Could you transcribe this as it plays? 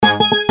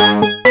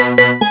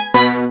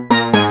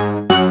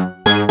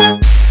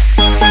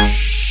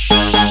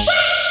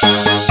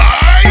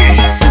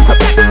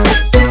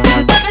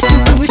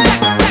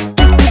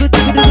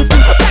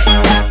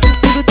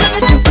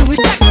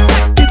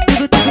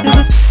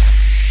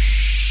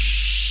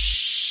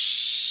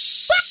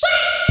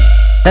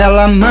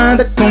Ela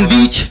manda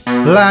convite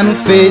lá no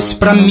Face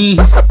pra mim.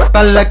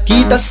 Fala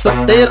que tá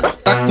solteira,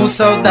 tá com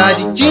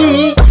saudade de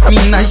mim.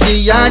 Mina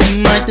cheia de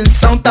má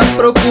intenção, tá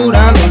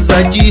procurando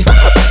ousadia.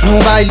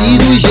 No baile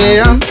do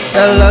Jean,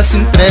 ela se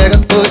entrega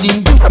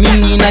todinha.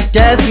 Menina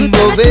quer se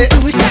envolver,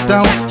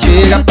 então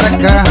chega pra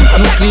cá.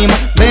 No clima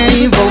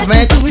bem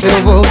envolvente,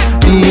 eu vou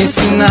lhe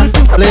ensinar.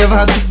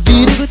 Levanta o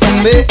vidro,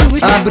 também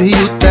abre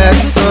o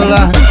teto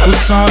solar. O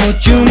som no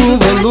tio no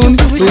volume,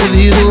 o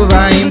vidro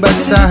vai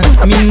embaçar.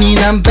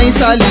 Menina bem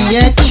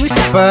saliente,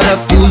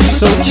 parafuso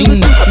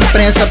soltinho.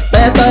 Imprensa,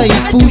 aperta e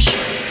puxa.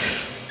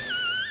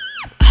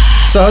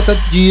 Solta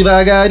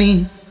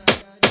devagarinho,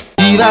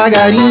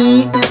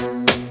 devagarinho,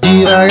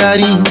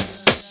 devagarinho,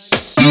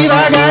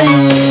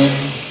 devagarinho,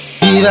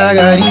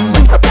 devagarinho,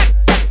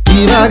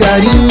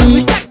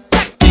 devagarinho,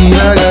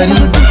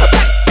 devagarinho,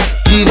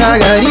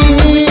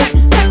 devagarinho,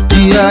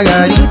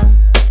 devagarinho,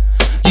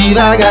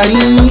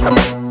 devagarinho,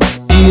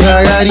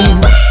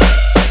 devagarinho,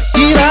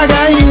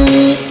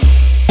 devagarinho,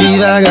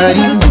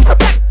 devagarinho,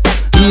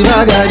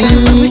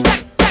 devagarinho,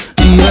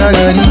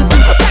 devagarinho,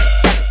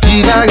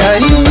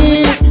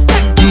 devagarinho,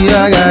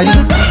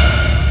 devagarinho.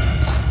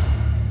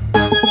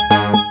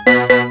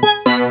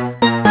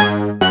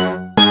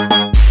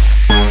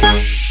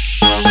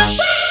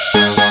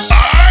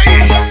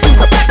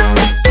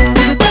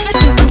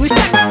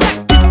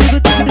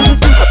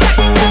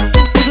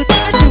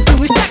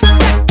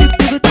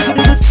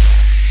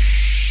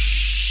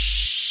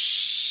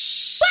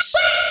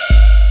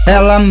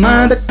 Ela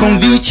manda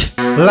convite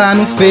lá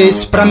no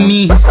Face pra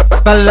mim.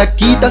 Fala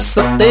que tá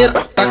solteira,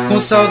 tá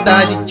com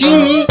saudade de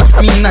mim.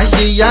 Mina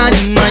cheia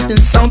de má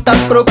intenção, tá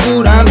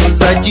procurando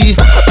ousadia.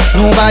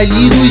 No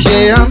baile do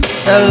Jean,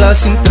 ela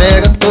se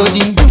entrega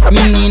todinha.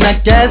 Menina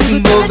quer se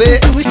envolver,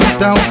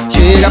 então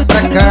chega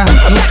pra cá.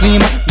 No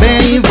clima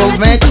bem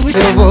envolvente,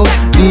 eu vou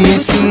lhe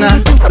ensinar.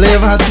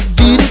 Levanta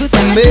o vidro,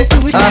 também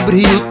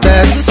abre o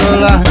teto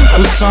solar.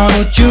 O som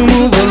no tio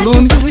no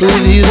volume,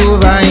 o vidro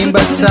vai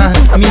embaçar.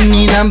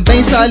 Menina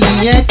bem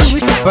saliente,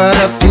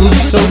 parafuso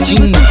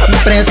soltinho.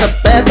 Imprensa,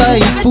 aperta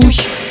e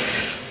puxa.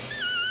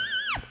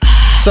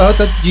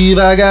 Solta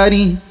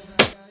devagarinho,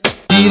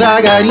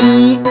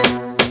 devagarinho,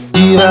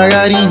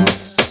 devagarinho,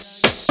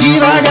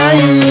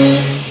 devagarinho,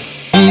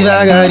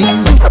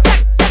 devagarinho,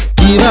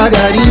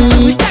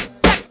 devagarinho,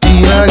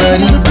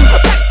 devagarinho,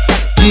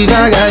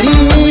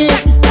 devagarinho,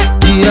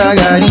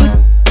 devagarinho,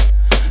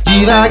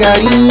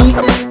 devagarinho,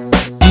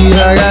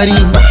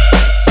 devagarinho,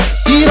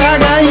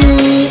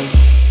 devagarinho,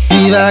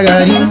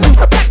 devagarinho,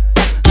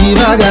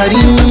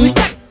 devagarinho,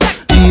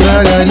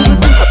 devagarinho.